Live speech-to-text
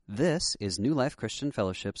This is New Life Christian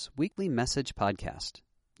Fellowship's weekly message podcast.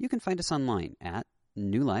 You can find us online at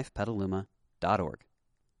newlifepetaluma.org.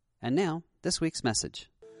 And now, this week's message.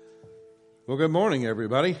 Well, good morning,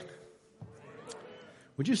 everybody.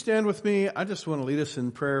 Would you stand with me? I just want to lead us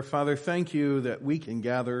in prayer. Father, thank you that we can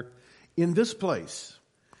gather in this place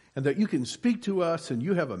and that you can speak to us and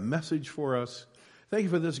you have a message for us. Thank you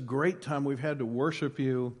for this great time we've had to worship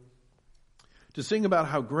you, to sing about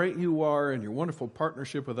how great you are and your wonderful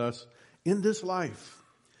partnership with us in this life.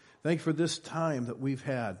 Thank you for this time that we've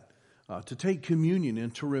had to take communion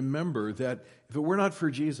and to remember that if it were not for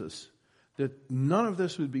Jesus, that none of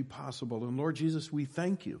this would be possible. And Lord Jesus, we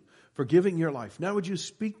thank you for giving your life. Now would you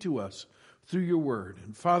speak to us through your word?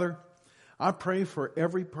 And Father, I pray for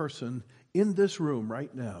every person in this room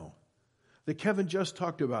right now that Kevin just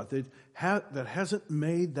talked about that hasn't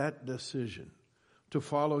made that decision to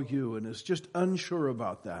follow you and is just unsure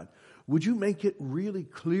about that. Would you make it really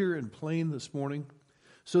clear and plain this morning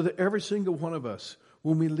so that every single one of us,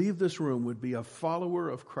 when we leave this room, would be a follower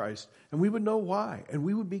of Christ, and we would know why, and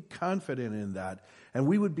we would be confident in that, and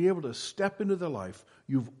we would be able to step into the life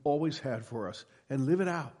you've always had for us and live it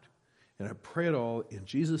out. And I pray it all in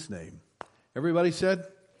Jesus' name. Everybody said?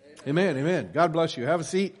 Amen, amen. God bless you. Have a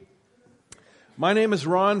seat. My name is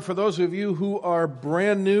Ron. For those of you who are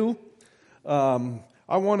brand new,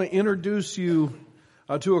 I want to introduce you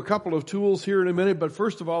to a couple of tools here in a minute. But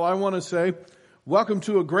first of all, I want to say, welcome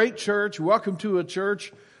to a great church. Welcome to a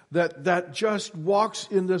church that just walks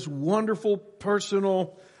in this wonderful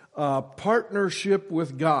personal partnership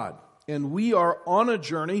with God. And we are on a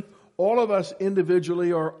journey. All of us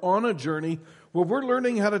individually are on a journey where we're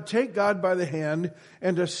learning how to take God by the hand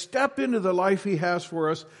and to step into the life He has for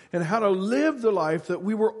us and how to live the life that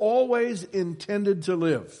we were always intended to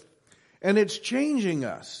live. And it's changing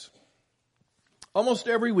us almost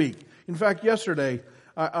every week. In fact, yesterday,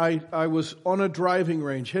 I was on a driving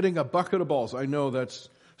range hitting a bucket of balls. I know that's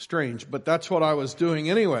strange, but that's what I was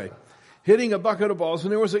doing anyway. Hitting a bucket of balls.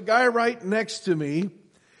 And there was a guy right next to me.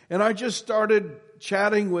 And I just started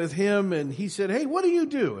chatting with him. And he said, "Hey, what do you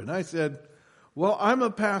do?" And I said, "Well, I'm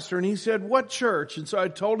a pastor." And he said, "What church?" And so I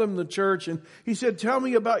told him the church. And he said, "Tell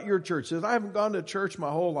me about your church." He said, "I haven't gone to church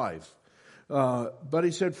my whole life." But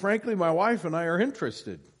he said, "Frankly, my wife and I are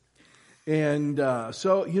interested." And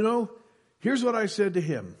so, here's what I said to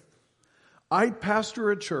him. I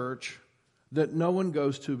pastor a church that no one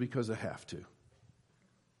goes to because they have to.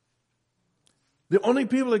 The only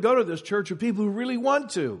people that go to this church are people who really want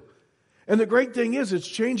to. And the great thing is it's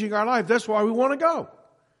changing our life. That's why we want to go.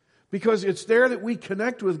 Because it's there that we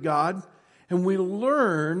connect with God and we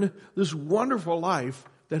learn this wonderful life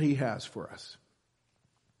that He has for us.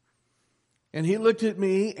 And he looked at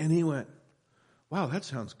me and he went, "Wow, that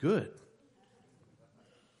sounds good."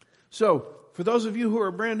 So, for those of you who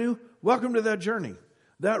are brand new, welcome to that journey.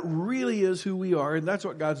 That really is who we are, and that's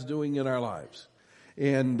what God's doing in our lives.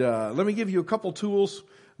 And let me give you a couple tools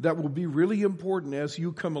that will be really important as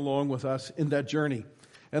you come along with us in that journey.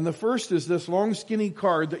 And the first is this long, skinny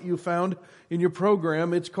card that you found in your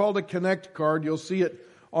program. It's called a Connect card. You'll see it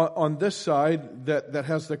on this side that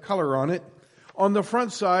has the color on it. On the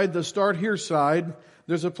front side, the Start Here side,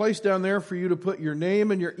 there's a place down there for you to put your name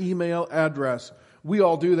and your email address. We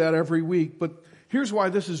all do that every week, but here's why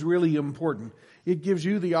this is really important. It gives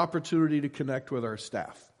you the opportunity to connect with our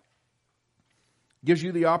staff. It gives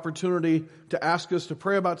you the opportunity to ask us to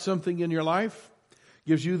pray about something in your life. It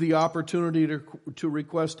gives you the opportunity to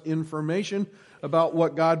request information about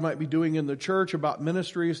what God might be doing in the church, about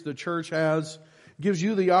ministries the church has. It gives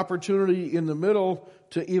you the opportunity in the middle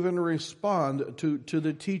to even respond to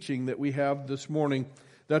the teaching that we have this morning.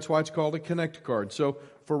 That's why it's called a Connect card. So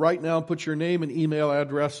for right now, put your name and email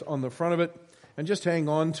address on the front of it and just hang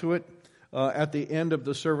on to it. At the end of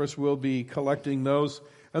the service, we'll be collecting those.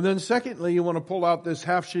 And then secondly, you want to pull out this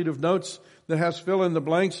half sheet of notes that has fill in the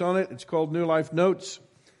blanks on it. It's called New Life Notes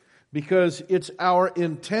because it's our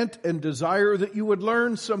intent and desire that you would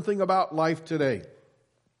learn something about life today.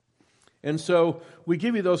 And so we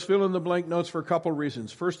give you those fill-in-the-blank notes for a couple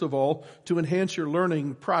reasons. First of all, to enhance your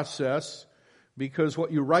learning process, because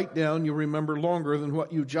what you write down, you remember longer than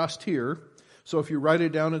what you just hear. So if you write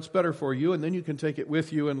it down, it's better for you, and then you can take it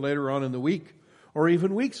with you, and later on in the week, or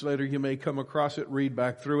even weeks later, you may come across it, read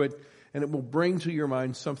back through it, and it will bring to your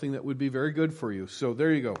mind something that would be very good for you. So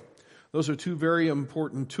there you go. Those are two very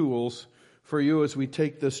important tools for you as we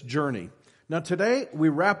take this journey. Now today, we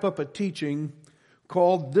wrap up a teaching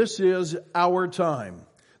called This Is Our Time.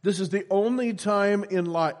 This is the only time in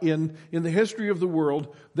the history of the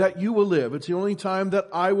world that you will live. It's the only time that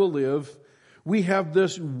I will live. We have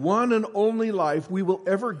this one and only life we will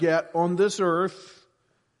ever get on this earth.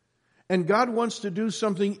 And God wants to do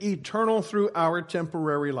something eternal through our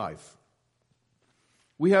temporary life.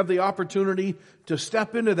 We have the opportunity to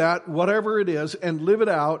step into that, whatever it is, and live it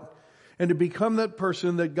out, and to become that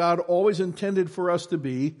person that God always intended for us to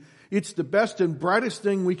be. It's the best and brightest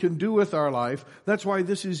thing we can do with our life. That's why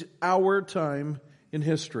this is our time in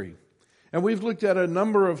history. And we've looked at a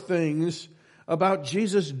number of things about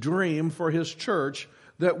Jesus' dream for His church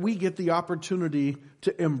that we get the opportunity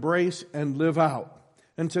to embrace and live out.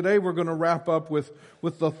 And today we're going to wrap up with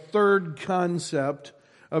the third concept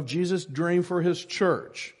of Jesus' dream for His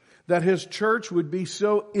church. That His church would be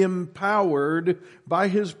so empowered by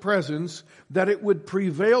His presence that it would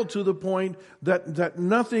prevail to the point that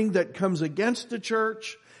nothing that comes against the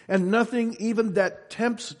church and nothing even that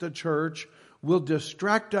tempts the church will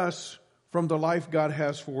distract us from the life God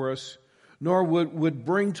has for us, nor would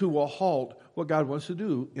bring to a halt what God wants to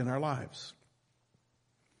do in our lives.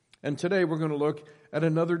 And today we're going to look at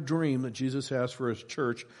another dream that Jesus has for His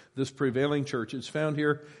church, this prevailing church. It's found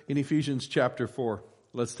here in Ephesians chapter 4.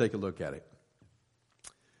 Let's take a look at it.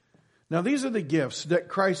 Now these are the gifts that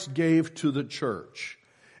Christ gave to the church.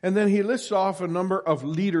 And then He lists off a number of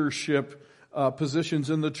leadership positions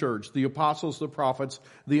in the church. The apostles, the prophets,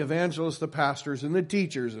 the evangelists, the pastors, and the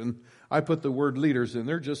teachers. And I put the word leaders in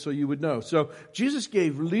there just so you would know. So Jesus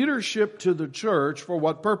gave leadership to the church for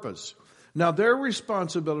what purpose? Now their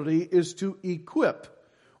responsibility is to equip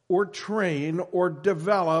or train or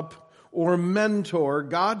develop or mentor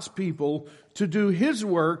God's people to do His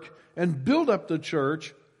work and build up the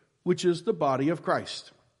church, which is the body of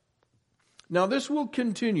Christ. Now this will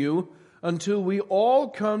continue until we all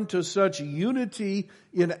come to such unity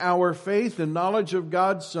in our faith and knowledge of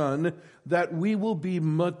God's Son that we will be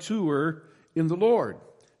mature in the Lord.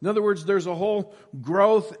 In other words, there's a whole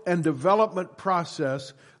growth and development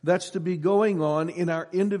process that's to be going on in our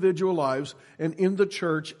individual lives and in the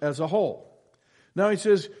church as a whole. Now he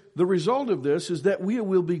says, the result of this is that we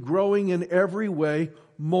will be growing in every way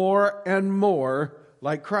more and more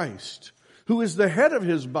like Christ, who is the head of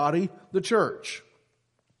His body, the church.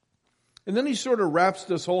 And then he sort of wraps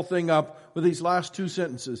this whole thing up with these last two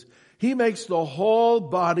sentences. He makes the whole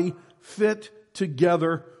body fit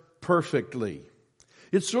together perfectly.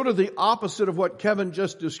 It's sort of the opposite of what Kevin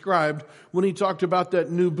just described when he talked about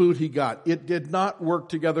that new boot he got. It did not work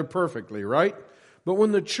together perfectly, right? But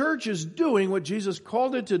when the church is doing what Jesus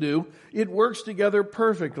called it to do, it works together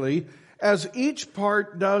perfectly as each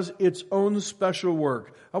part does its own special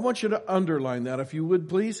work. I want you to underline that if you would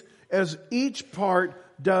please. As each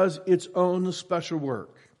part does its own special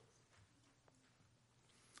work.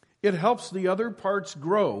 It helps the other parts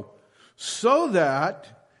grow so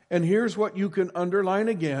that, and here's what you can underline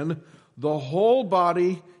again, the whole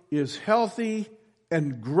body is healthy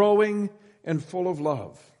and growing and full of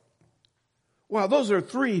love. Wow, those are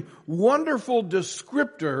three wonderful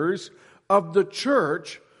descriptors of the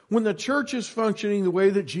church when the church is functioning the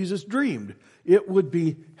way that Jesus dreamed. It would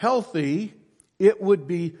be healthy. It would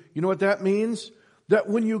be, you know what that means? That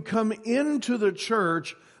when you come into the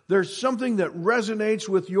church, there's something that resonates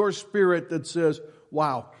with your spirit that says,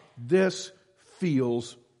 wow, this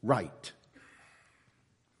feels right.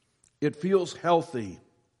 It feels healthy.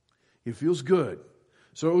 It feels good.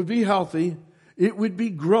 So it would be healthy. It would be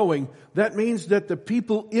growing. That means that the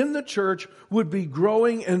people in the church would be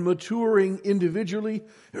growing and maturing individually.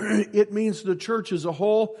 It means the church as a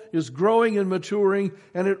whole is growing and maturing.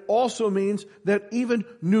 And it also means that even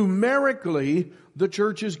numerically, the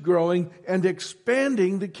church is growing and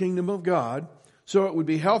expanding the kingdom of God. So it would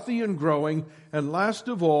be healthy and growing. And last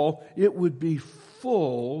of all, it would be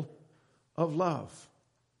full of love.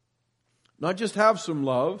 Not just have some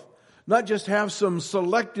love, not just have some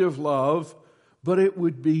selective love, but it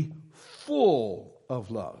would be full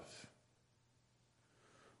of love.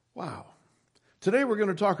 Wow. Today we're going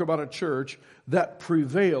to talk about a church that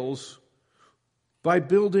prevails by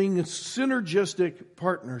building synergistic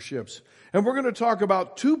partnerships. And we're going to talk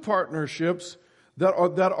about two partnerships that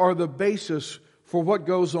are the basis for what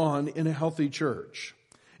goes on in a healthy church.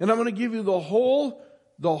 And I'm going to give you the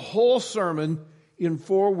whole sermon in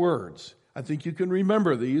 4 words. I think you can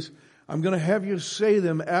remember these. I'm going to have you say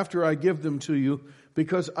them after I give them to you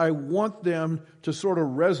because I want them to sort of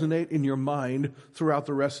resonate in your mind throughout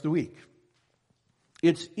the rest of the week.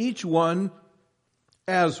 It's each one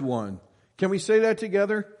as one. Can we say that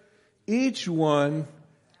together? Each one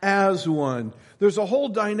as one. There's a whole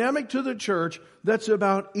dynamic to the church that's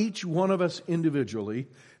about each one of us individually.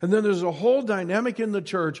 And then there's a whole dynamic in the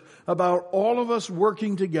church about all of us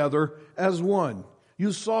working together as one.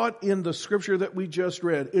 You saw it in the scripture that we just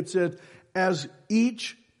read. It said, as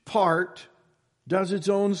each part does its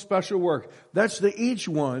own special work. That's the each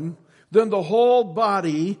one. then the whole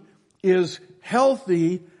body is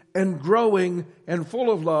healthy and growing and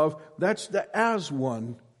full of love. That's the as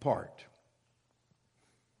one part.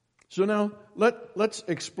 So now let's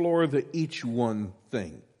explore the each one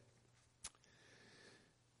thing.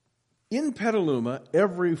 In Petaluma,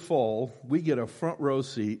 every fall, we get a front row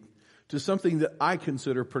seat to something that I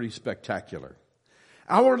consider pretty spectacular.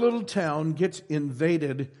 Our little town gets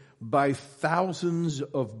invaded by thousands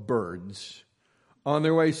of birds on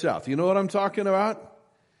their way south. You know what I'm talking about?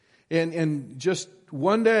 And just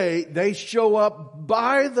one day, they show up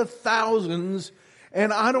by the thousands,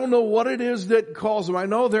 and I don't know what it is that calls them. I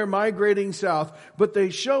know they're migrating south, but they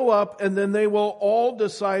show up and then they will all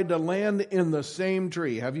decide to land in the same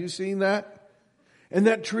tree. Have you seen that? And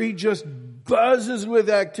that tree just buzzes with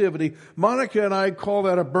activity. Monica and I call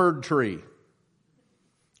that a bird tree.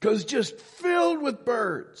 Because just filled with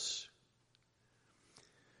birds.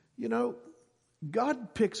 You know,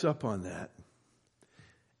 God picks up on that.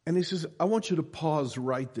 And He says, I want you to pause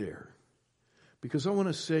right there. Because I want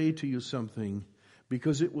to say to you something,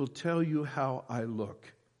 because it will tell you how I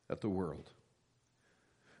look at the world.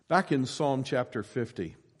 Back in Psalm chapter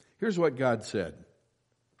 50, here's what God said.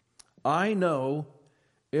 I know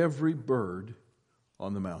every bird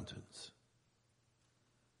on the mountains.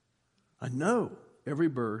 I know every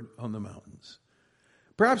bird on the mountains.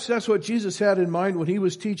 Perhaps that's what Jesus had in mind when He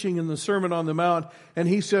was teaching in the Sermon on the Mount. And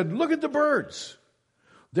He said, look at the birds.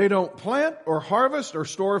 They don't plant or harvest or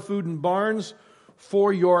store food in barns,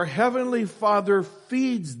 for your heavenly Father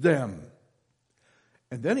feeds them.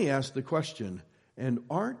 And then He asked the question, and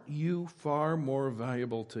aren't you far more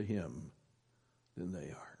valuable to Him than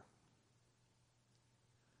they are?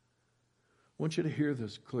 I want you to hear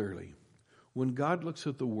this clearly. When God looks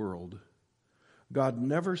at the world, God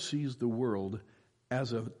never sees the world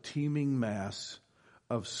as a teeming mass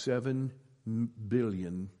of 7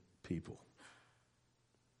 billion people.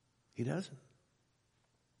 He doesn't.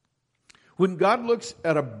 When God looks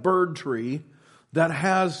at a bird tree that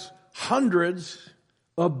has hundreds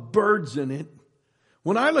of birds in it,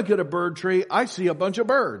 when I look at a bird tree, I see a bunch of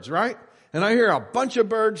birds, right? And I hear a bunch of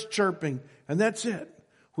birds chirping, and that's it.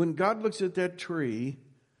 When God looks at that tree,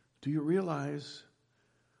 do you realize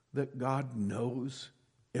that God knows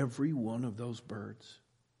every one of those birds?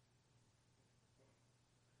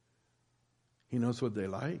 He knows what they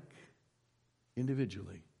like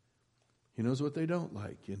individually. He knows what they don't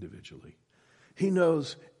like individually. He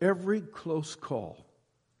knows every close call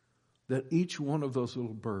that each one of those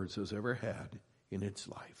little birds has ever had in its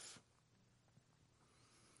life.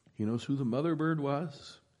 He knows who the mother bird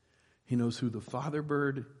was. He knows who the father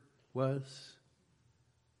bird was.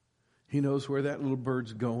 He knows where that little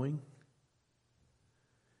bird's going.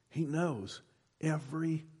 He knows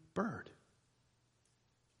every bird.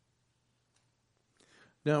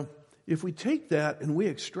 Now, if we take that and we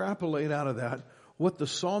extrapolate out of that what the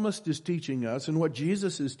psalmist is teaching us and what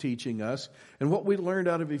Jesus is teaching us and what we learned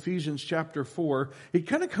out of Ephesians chapter 4, it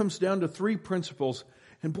kind of comes down to 3 principles.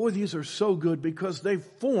 And boy, these are so good because they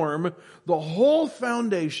form the whole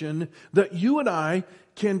foundation that you and I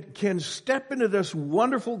can step into this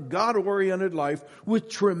wonderful God-oriented life with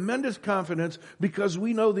tremendous confidence because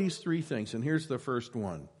we know these 3 things. And here's the first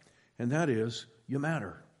one, and that is, you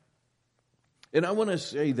matter. And I want to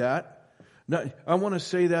say that. I want to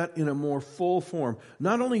say that in a more full form.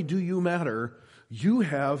 Not only do you matter, you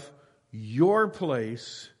have your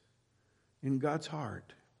place in God's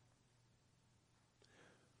heart.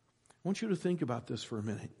 I want you to think about this for a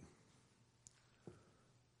minute.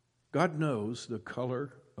 God knows the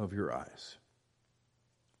color of your eyes.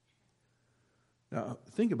 Now,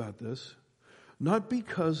 think about this. Not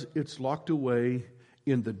because it's locked away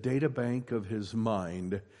in the data bank of His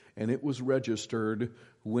mind and it was registered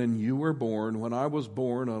when you were born, when I was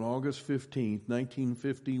born on August 15th,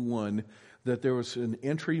 1951, that there was an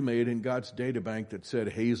entry made in God's data bank that said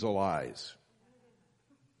hazel eyes.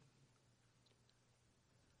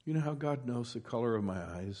 You know how God knows the color of my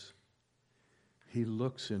eyes? He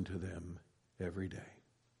looks into them every day.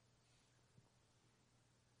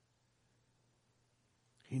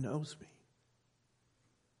 He knows me.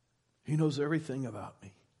 He knows everything about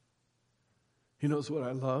me. He knows what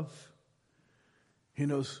I love. He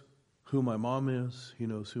knows who my mom is. He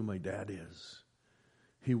knows who my dad is.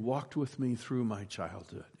 He walked with me through my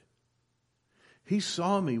childhood. He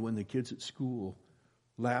saw me when the kids at school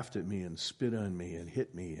laughed at me and spit on me and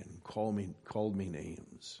hit me and called me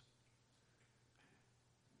names.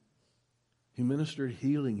 He ministered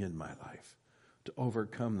healing in my life to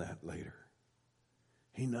overcome that later.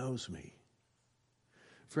 He knows me.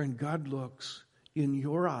 Friend, God looks in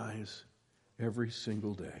your eyes every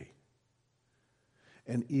single day.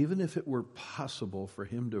 And even if it were possible for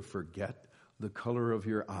him to forget the color of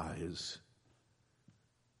your eyes,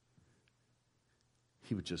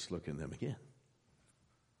 he would just look in them again.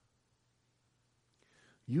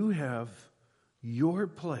 You have your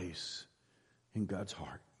place in God's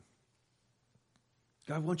heart.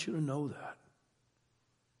 God wants you to know that.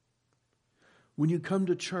 When you come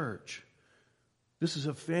to church, this is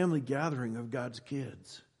a family gathering of God's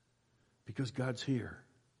kids because God's here.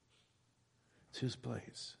 It's his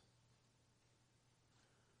place.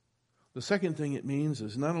 The second thing it means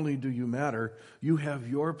is not only do you matter, you have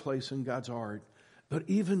your place in God's heart, but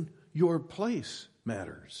even your place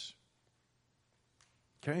matters.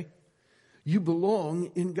 Okay? You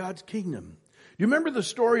belong in God's kingdom. You remember the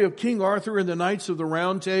story of King Arthur and the Knights of the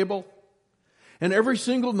Round Table? And every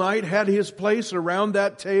single knight had his place around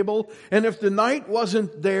that table. And if the knight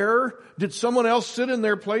wasn't there, did someone else sit in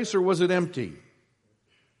their place or was it empty?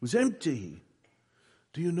 It was empty.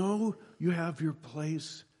 Do you know you have your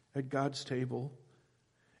place at God's table?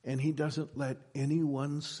 And he doesn't let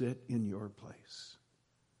anyone sit in your place.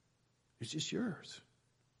 It's just yours.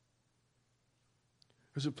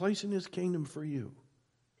 There's a place in his kingdom for you.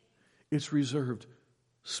 It's reserved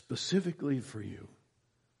specifically for you.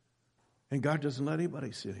 And God doesn't let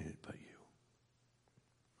anybody sit in it but you.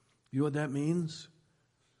 You know what that means?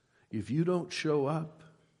 If you don't show up,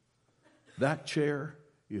 that chair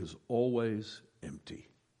is always empty.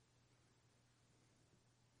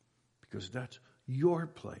 Because that's your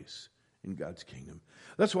place in God's kingdom.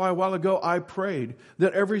 That's why a while ago I prayed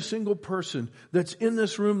that every single person that's in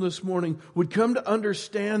this room this morning would come to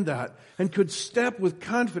understand that and could step with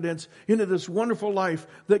confidence into this wonderful life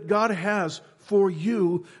that God has for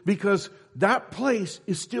you, because that place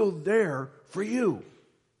is still there for you.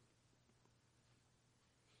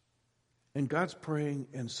 And God's praying,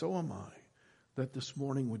 and so am I, that this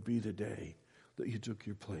morning would be the day that you took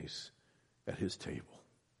your place at his table.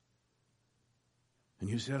 And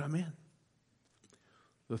you said, I'm in.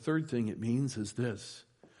 The third thing it means is this: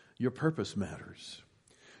 your purpose matters.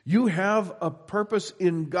 You have a purpose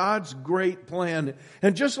in God's great plan.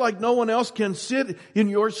 And just like no one else can sit in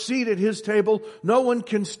your seat at his table, no one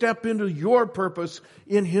can step into your purpose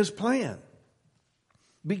in his plan.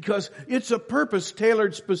 Because it's a purpose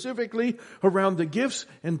tailored specifically around the gifts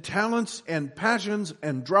and talents and passions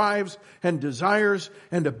and drives and desires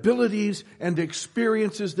and abilities and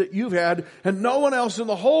experiences that you've had. And no one else in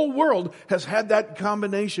the whole world has had that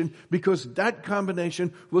combination, because that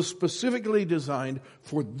combination was specifically designed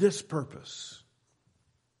for this purpose.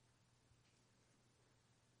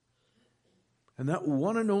 And that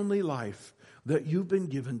one and only life that you've been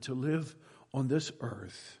given to live on this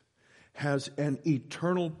earth has an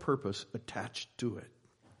eternal purpose attached to it.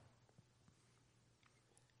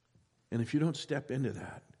 And if you don't step into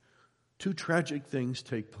that, two tragic things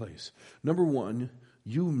take place. Number one,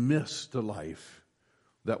 you miss the life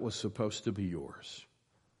that was supposed to be yours.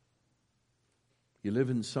 You live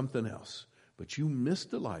in something else, but you miss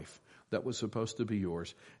the life that was supposed to be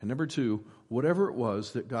yours. And number two, whatever it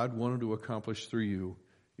was that God wanted to accomplish through you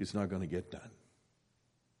is not going to get done.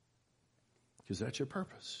 Because that's your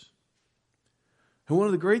purpose. And one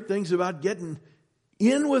of the great things about getting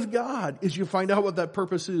in with God is you find out what that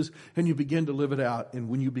purpose is and you begin to live it out. And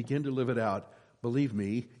when you begin to live it out, believe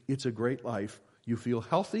me, it's a great life. You feel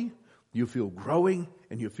healthy, you feel growing,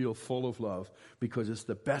 and you feel full of love, because it's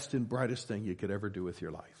the best and brightest thing you could ever do with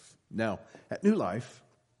your life. Now, at New Life,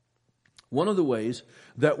 one of the ways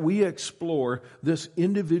that we explore this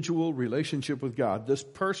individual relationship with God, this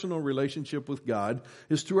personal relationship with God,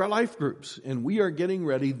 is through our life groups. And we are getting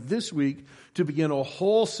ready this week to begin a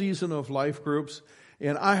whole season of life groups.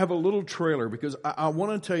 And I have a little trailer because I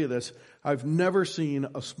want to tell you this. I've never seen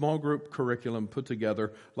a small group curriculum put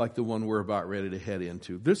together like the one we're about ready to head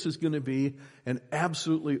into. This is going to be an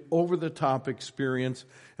absolutely over-the-top experience.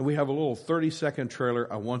 And we have a little 30-second trailer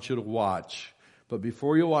I want you to watch. But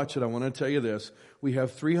before you watch it, I want to tell you this. We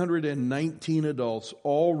have 319 adults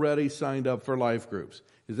already signed up for life groups.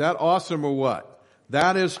 Is that awesome or what?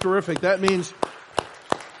 That is terrific. That means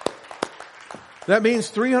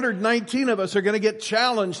 319 of us are going to get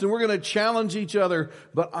challenged, and we're going to challenge each other.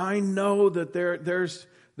 But I know that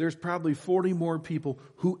there's probably 40 more people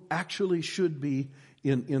who actually should be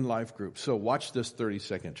in life groups. So watch this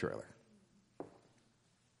 30-second trailer.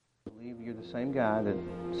 I believe you're the same guy that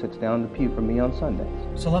sits down in the pew for me on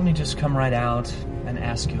Sundays. So let me just come right out and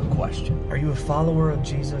ask you a question. Are you a follower of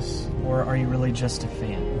Jesus, or are you really just a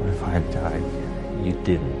fan? What if I died? You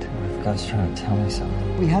didn't. What if God's trying to tell me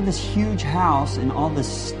something? We have this huge house and all this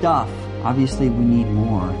stuff. Obviously, we need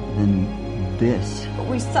more than this. But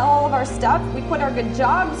we sell all of our stuff, we quit our good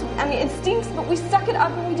jobs. I mean, it stinks, but we suck it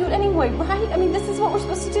up and we do it anyway, right? I mean, this is what we're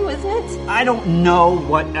supposed to do, isn't it? I don't know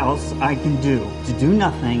what else I can do. To do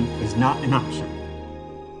nothing is not an option.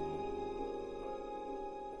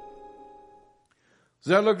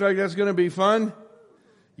 Does that look like that's going to be fun?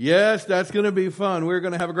 Yes, that's going to be fun. We're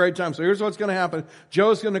going to have a great time. So here's what's going to happen.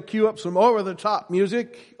 Joe's going to cue up some over-the-top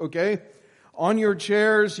music, okay? On your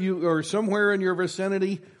chairs, or somewhere in your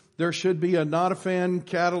vicinity, there should be a Not a Fan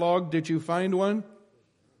catalog. Did you find one?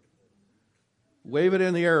 Wave it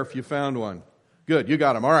in the air if you found one. Good, you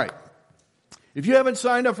got them. All right. If you haven't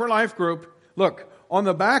signed up for Life Group, look, on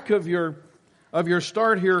the back of your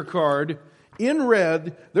Start Here card, in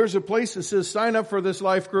red, there's a place that says sign up for this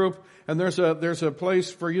life group, and there's a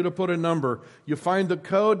place for you to put a number. You find the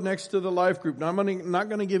code next to the life group. Now, I'm not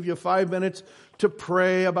going to give you 5 minutes to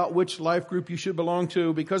pray about which life group you should belong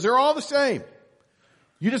to, because they're all the same.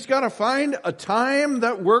 You just got to find a time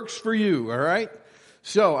that works for you, all right?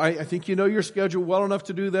 So I think you know your schedule well enough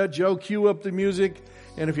to do that. Joe, cue up the music.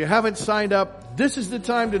 And if you haven't signed up, this is the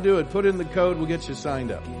time to do it. Put in the code. We'll get you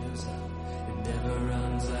signed up.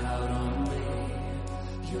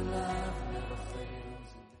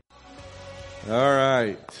 All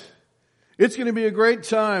right. It's going to be a great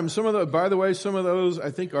time. By the way, some of those,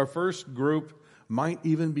 I think our first group might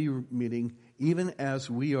even be meeting even as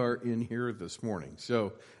we are in here this morning.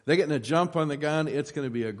 So they're getting a jump on the gun. It's going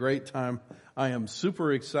to be a great time. I am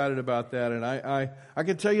super excited about that. And I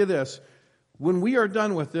can tell you this. When we are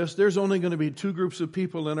done with this, there's only going to be 2 groups of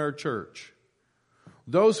people in our church.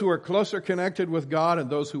 Those who are closer connected with God and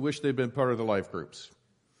those who wish they'd been part of the life groups.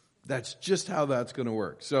 That's just how that's going to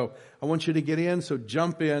work. So I want you to get in, so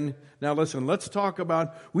jump in. Now listen,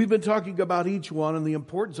 we've been talking about each one and the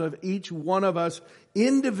importance of each one of us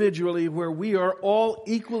individually, where we are all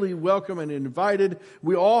equally welcome and invited.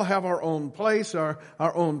 We all have our own place, our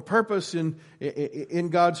own purpose in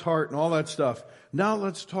God's heart and all that stuff. Now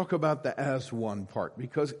let's talk about the as one part,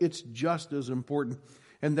 because it's just as important.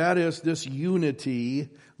 And that is this unity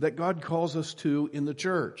that God calls us to in the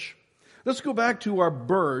church. Let's go back to our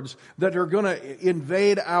birds that are going to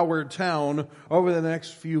invade our town over the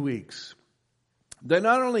next few weeks. They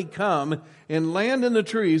not only come and land in the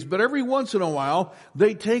trees, but every once in a while,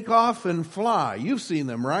 they take off and fly. You've seen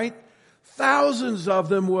them, right? Thousands of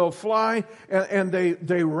them will fly, and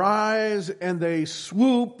they rise, and they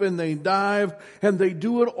swoop, and they dive, and they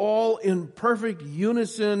do it all in perfect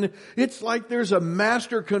unison. It's like there's a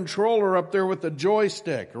master controller up there with the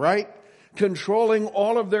joystick, right? Controlling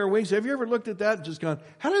all of their wings. Have you ever looked at that and just gone,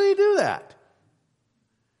 how do they do that?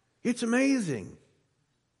 It's amazing.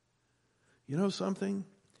 You know something?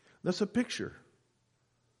 That's a picture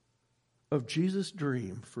of Jesus'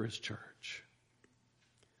 dream for His church.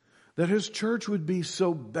 That His church would be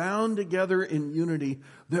so bound together in unity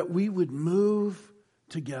that we would move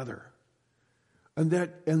together. And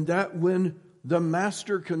that when the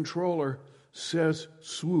master controller says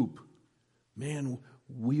swoop, man,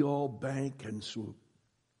 we all bank and swoop.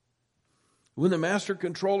 When the master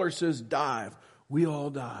controller says dive, we all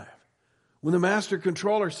dive. When the master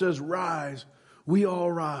controller says rise, we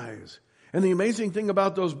all rise. And the amazing thing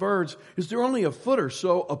about those birds is they're only a foot or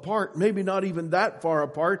so apart, maybe not even that far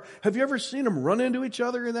apart. Have you ever seen them run into each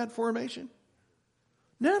other in that formation?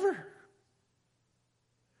 Never.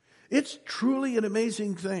 It's truly an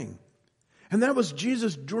amazing thing. And that was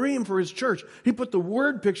Jesus' dream for His church. He put the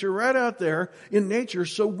word picture right out there in nature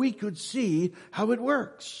so we could see how it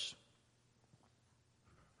works.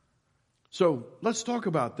 So let's talk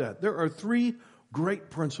about that. There are 3 great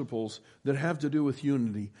principles that have to do with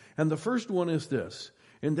unity. And the first one is this,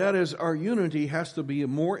 and that is our unity has to be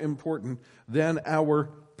more important than our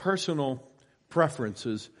personal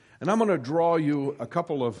preferences. And I'm going to draw you a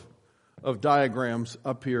couple of diagrams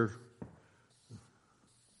up here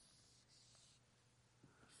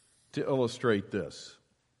to illustrate this.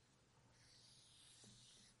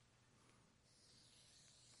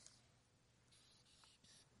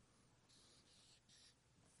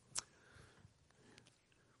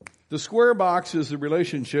 The square box is the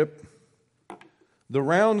relationship. The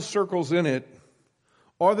round circles in it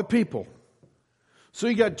are the people. So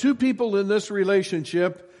you got 2 people in this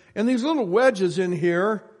relationship, and these little wedges in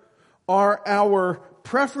here are our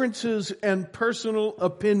preferences and personal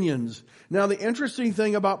opinions. Now, the interesting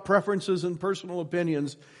thing about preferences and personal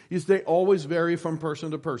opinions is they always vary from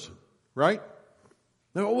person to person, right?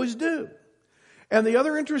 They always do. And the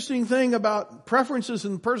other interesting thing about preferences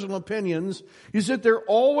and personal opinions is that they're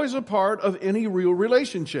always a part of any real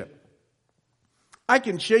relationship. I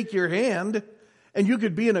can shake your hand and you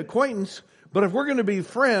could be an acquaintance, but if we're going to be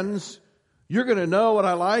friends, You're going to know what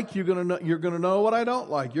I like. You're going to know what I don't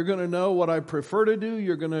like. You're going to know what I prefer to do.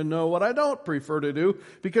 You're going to know what I don't prefer to do,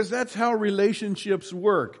 because that's how relationships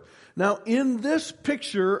work. Now, in this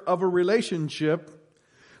picture of a relationship,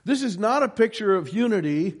 this is not a picture of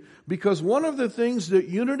unity, because one of the things that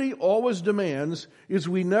unity always demands is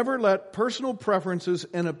we never let personal preferences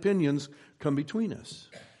and opinions come between us.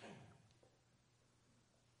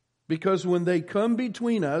 Because when they come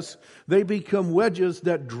between us, they become wedges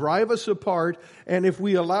that drive us apart, and if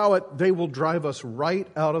we allow it, they will drive us right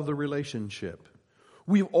out of the relationship.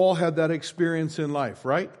 We've all had that experience in life,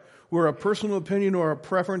 right? Where a personal opinion or a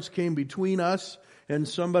preference came between us and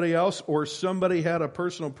somebody else, or somebody had a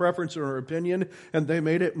personal preference or opinion and they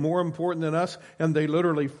made it more important than us, and they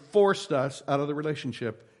literally forced us out of the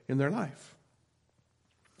relationship in their life.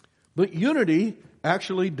 But unity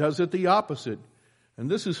actually does it the opposite. And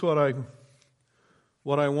this is what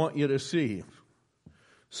I want you to see.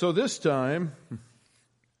 So this time,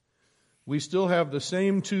 we still have the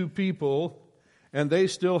same two people, and they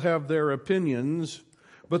still have their opinions,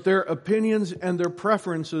 but their opinions and their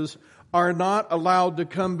preferences are not allowed to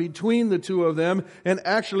come between the two of them, and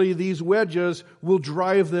actually these wedges will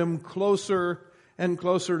drive them closer and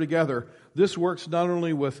closer together. This works not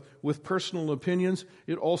only with personal opinions,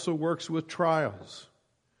 it also works with trials.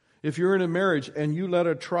 If you're in a marriage and you let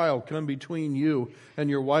a trial come between you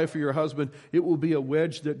and your wife or your husband, it will be a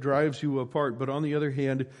wedge that drives you apart. But on the other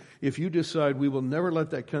hand, if you decide we will never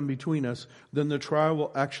let that come between us, then the trial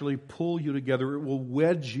will actually pull you together. It will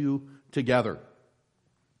wedge you together.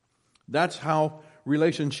 That's how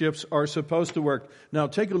relationships are supposed to work. Now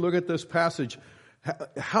take a look at this passage.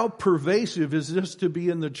 How pervasive is this to be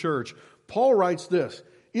in the church? Paul writes this: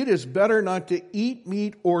 "It is better not to eat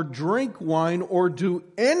meat or drink wine or do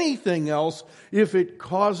anything else if it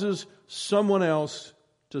causes someone else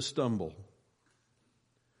to stumble."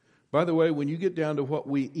 By the way, when you get down to what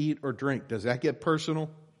we eat or drink, does that get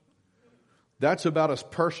personal? That's about as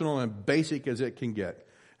personal and basic as it can get.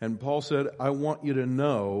 And Paul said, I want you to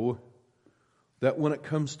know that when it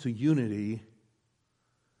comes to unity,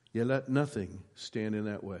 you let nothing stand in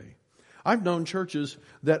that way. I've known churches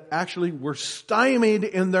that actually were stymied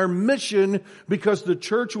in their mission because the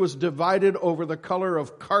church was divided over the color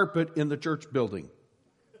of carpet in the church building.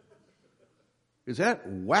 Is that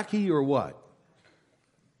wacky or what?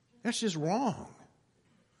 That's just wrong.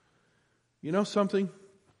 You know something?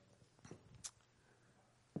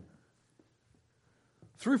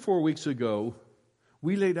 3 or 4 weeks ago,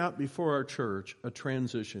 we laid out before our church a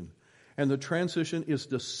transition. And the transition is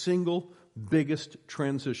the single biggest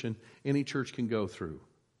transition any church can go through.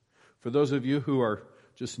 For those of you who are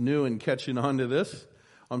just new and catching on to this,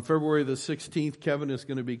 on February the 16th, Kevin is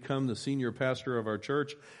going to become the senior pastor of our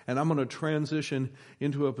church, and I'm going to transition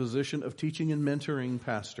into a position of teaching and mentoring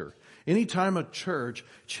pastor. Anytime a church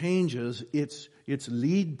changes its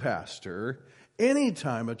lead pastor,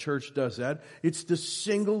 anytime a church does that, it's the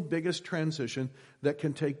single biggest transition that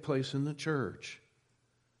can take place in the church.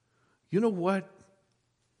 You know what?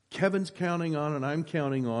 Kevin's counting on, and I'm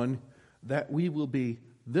counting on, that we will be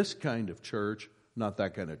this kind of church, not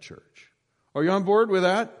that kind of church. Are you on board with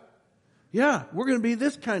that? Yeah, we're going to be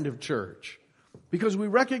this kind of church because we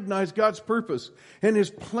recognize God's purpose and His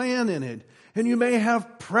plan in it. And you may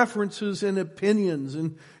have preferences and opinions,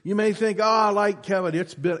 and you may think, I like Kevin.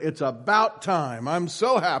 It's about time. I'm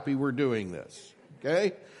so happy we're doing this.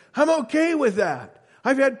 Okay? I'm okay with that.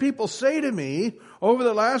 I've had people say to me over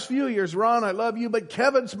the last few years, Ron, I love you, but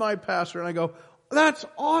Kevin's my pastor. And I go, that's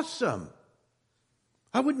awesome.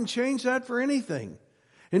 I wouldn't change that for anything.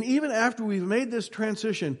 And even after we've made this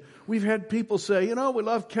transition, we've had people say, we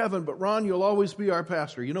love Kevin, but Ron, you'll always be our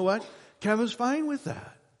pastor. You know what? Kevin's fine with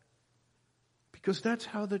that. Because that's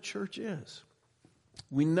how the church is.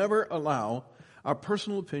 We never allow our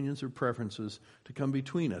personal opinions or preferences to come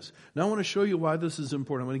between us. Now I want to show you why this is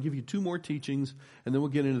important. I'm going to give you 2 more teachings, and then we'll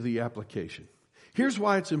get into the application. Here's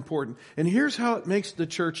why it's important, and here's how it makes the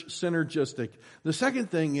church synergistic. The second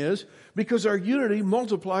thing is because our unity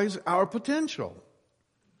multiplies our potential.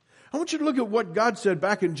 I want you to look at what God said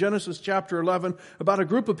back in Genesis chapter 11 about a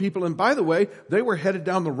group of people, and by the way, they were headed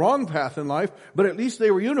down the wrong path in life, but at least they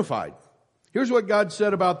were unified. Here's what God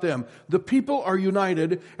said about them. The people are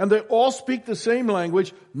united and they all speak the same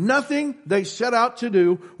language. Nothing they set out to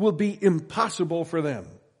do will be impossible for them.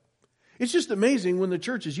 It's just amazing when the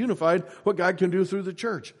church is unified what God can do through the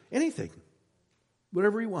church. Anything.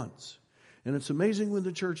 Whatever He wants. And it's amazing when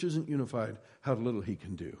the church isn't unified how little He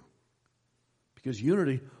can do. Because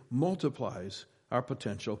unity multiplies our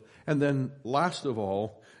potential. And then last of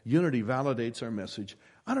all, unity validates our message.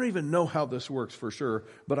 I don't even know how this works for sure,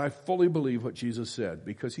 but I fully believe what Jesus said,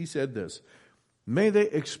 because he said this: may they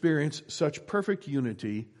experience such perfect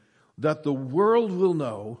unity that the world will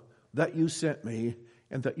know that you sent me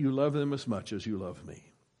and that you love them as much as you love me.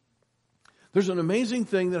 There's an amazing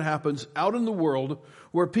thing that happens out in the world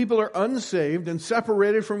where people are unsaved and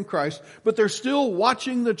separated from Christ, but they're still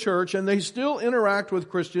watching the church, and they still interact with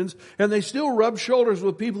Christians, and they still rub shoulders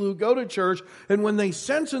with people who go to church. And when they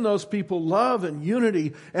sense in those people love and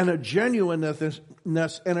unity and a genuineness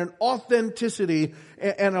and an authenticity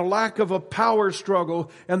and a lack of a power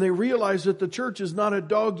struggle, and they realize that the church is not a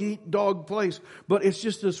dog-eat-dog place, but it's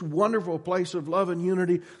just this wonderful place of love and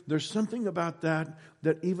unity, there's something about that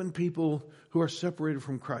even people who are separated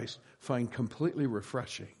from Christ find completely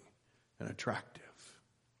refreshing and attractive.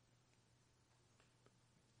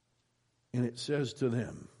 And it says to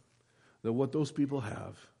them that what those people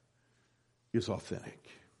have is authentic.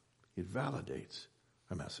 It validates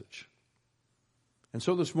a message. And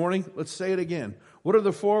so this morning, let's say it again. What are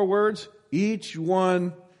the 4 words? Each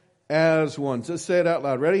one as one. Let's say it out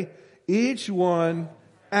loud. Ready? Each one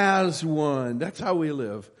as one. That's how we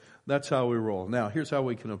live. That's how we roll. Now, here's how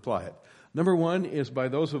we can apply it. Number 1 is by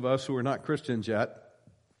those of us who are not Christians yet.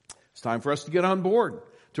 It's time for us to get on board,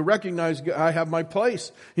 to recognize I have my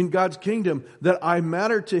place in God's kingdom, that I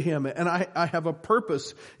matter to Him, and I have a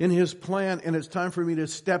purpose in His plan, and it's time for me to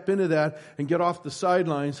step into that and get off the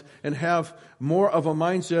sidelines and have more of a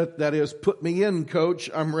mindset that is, put me in, coach,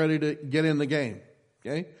 I'm ready to get in the game.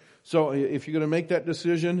 Okay? So if you're going to make that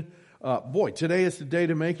decision, today is the day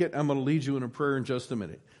to make it. I'm going to lead you in a prayer in just a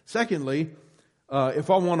minute. Secondly, if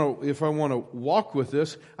I want to walk with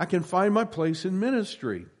this, I can find my place in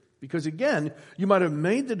ministry. Because again, you might have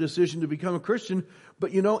made the decision to become a Christian,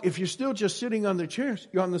 but if you're still just sitting on the chairs,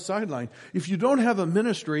 you're on the sideline. If you don't have a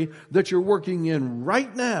ministry that you're working in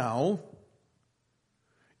right now,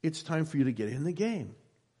 it's time for you to get in the game.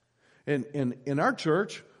 And in our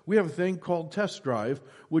church, we have a thing called Test Drive,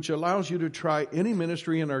 which allows you to try any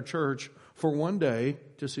ministry in our church for one day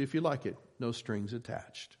to see if you like it. No strings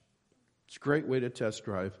attached. It's a great way to test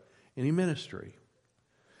drive any ministry.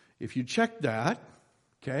 If you check that,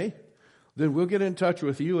 okay, then we'll get in touch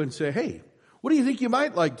with you and say, hey, what do you think you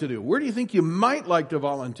might like to do? Where do you think you might like to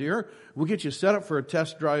volunteer? We'll get you set up for a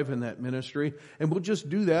test drive in that ministry, and we'll just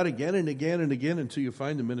do that again and again and again until you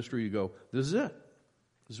find the ministry you go, this is it.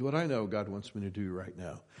 This is what I know God wants me to do right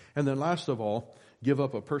now. And then last of all, give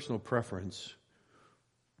up a personal preference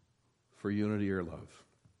for unity or love.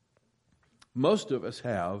 Most of us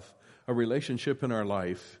have a relationship in our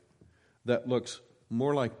life that looks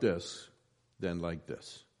more like this than like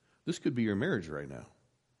this. This could be your marriage right now.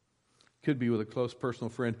 It could be with a close personal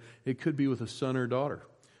friend. It could be with a son or daughter.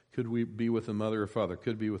 Could we be with a mother or father?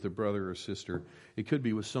 Could be with a brother or sister. It could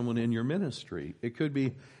be with someone in your ministry. It could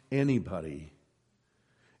be anybody.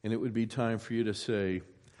 And it would be time for you to say,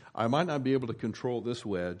 I might not be able to control this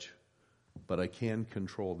wedge, but I can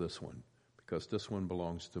control this one because this one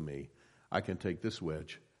belongs to me. I can take this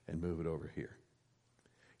wedge and move it over here.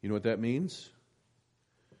 You know what that means?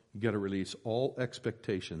 You got to release all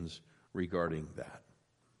expectations regarding that.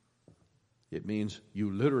 It means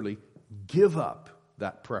you literally give up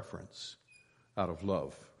that preference out of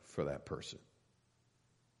love for that person.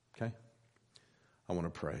 Okay? I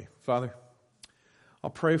want to pray. Father, I'll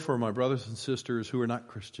pray for my brothers and sisters who are not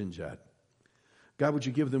Christians yet. God, would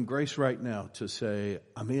you give them grace right now to say,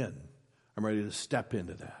 I'm in. I'm ready to step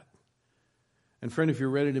into that. And friend, if you're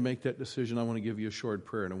ready to make that decision, I want to give you a short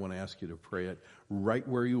prayer, and I want to ask you to pray it right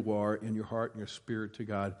where you are in your heart and your spirit to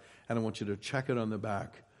God. And I want you to check it on the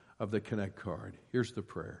back of the Connect card. Here's the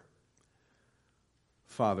prayer.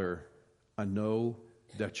 Father, I know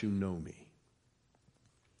that you know me.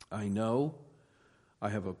 I know I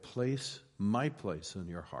have a place, my place in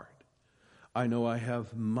your heart. I know I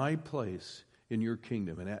have my place in your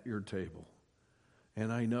kingdom and at your table.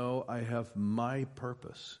 And I know I have my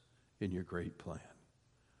purpose in your great plan.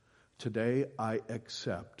 Today, I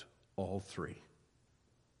accept all three.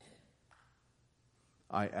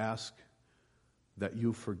 I ask that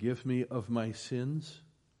you forgive me of my sins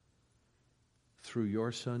through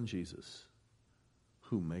your Son, Jesus,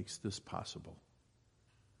 who makes this possible.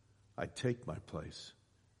 I take my place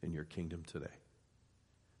in your kingdom today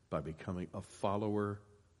by becoming a follower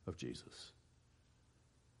of Jesus.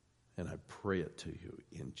 And I pray it to you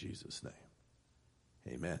in Jesus'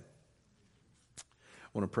 name. Amen.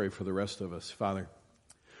 I want to pray for the rest of us. Father,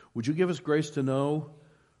 would you give us grace to know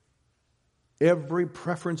every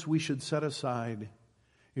preference we should set aside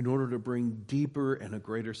in order to bring deeper and a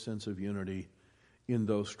greater sense of unity in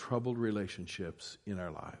those troubled relationships in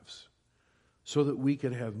our lives. so that we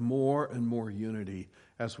could have more and more unity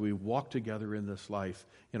as we walk together in this life,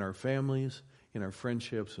 in our families, in our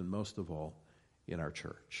friendships, and most of all, in our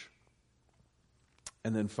church.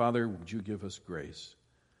 And then, Father, would you give us grace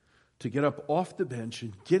to get up off the bench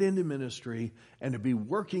and get into ministry and to be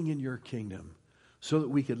working in your kingdom so that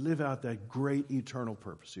we could live out that great eternal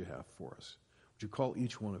purpose you have for us. Would you call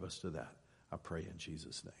each one of us to that? I pray in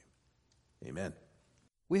Jesus' name. Amen.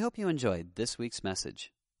 We hope you enjoyed this week's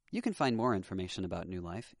message. You can find more information about New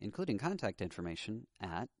Life, including contact information,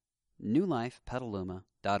 at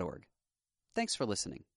newlifepetaluma.org. Thanks for listening.